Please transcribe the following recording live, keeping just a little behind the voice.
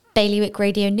Bailiwick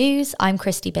Radio News, I'm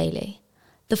Christy Bailey.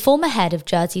 The former head of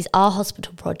Jersey's Our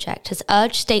Hospital project has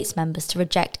urged states members to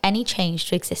reject any change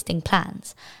to existing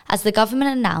plans, as the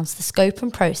government announced the scope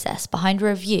and process behind a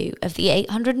review of the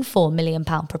 £804 million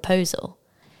proposal.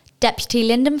 Deputy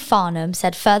Lyndon Farnham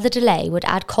said further delay would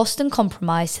add cost and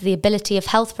compromise to the ability of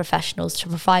health professionals to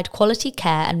provide quality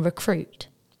care and recruit.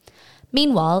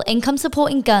 Meanwhile, income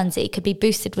support in Guernsey could be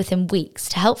boosted within weeks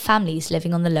to help families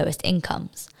living on the lowest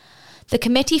incomes. The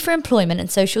Committee for Employment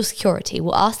and Social Security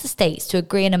will ask the states to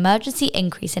agree an emergency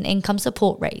increase in income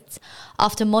support rates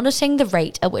after monitoring the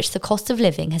rate at which the cost of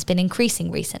living has been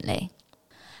increasing recently.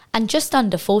 And just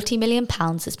under £40 million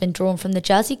has been drawn from the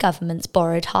Jersey government's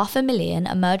borrowed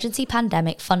 £500,000 emergency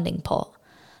pandemic funding pot.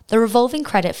 The revolving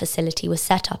credit facility was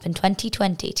set up in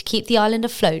 2020 to keep the island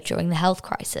afloat during the health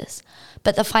crisis,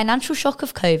 but the financial shock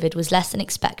of COVID was less than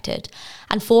expected,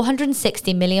 and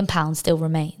 £460 million still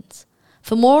remains.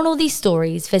 For more on all these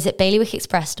stories, visit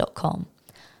bailiwickexpress.com.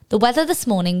 The weather this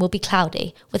morning will be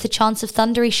cloudy, with a chance of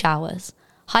thundery showers.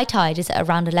 High tide is at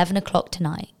around 11 o'clock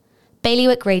tonight.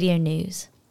 Bailiwick Radio News.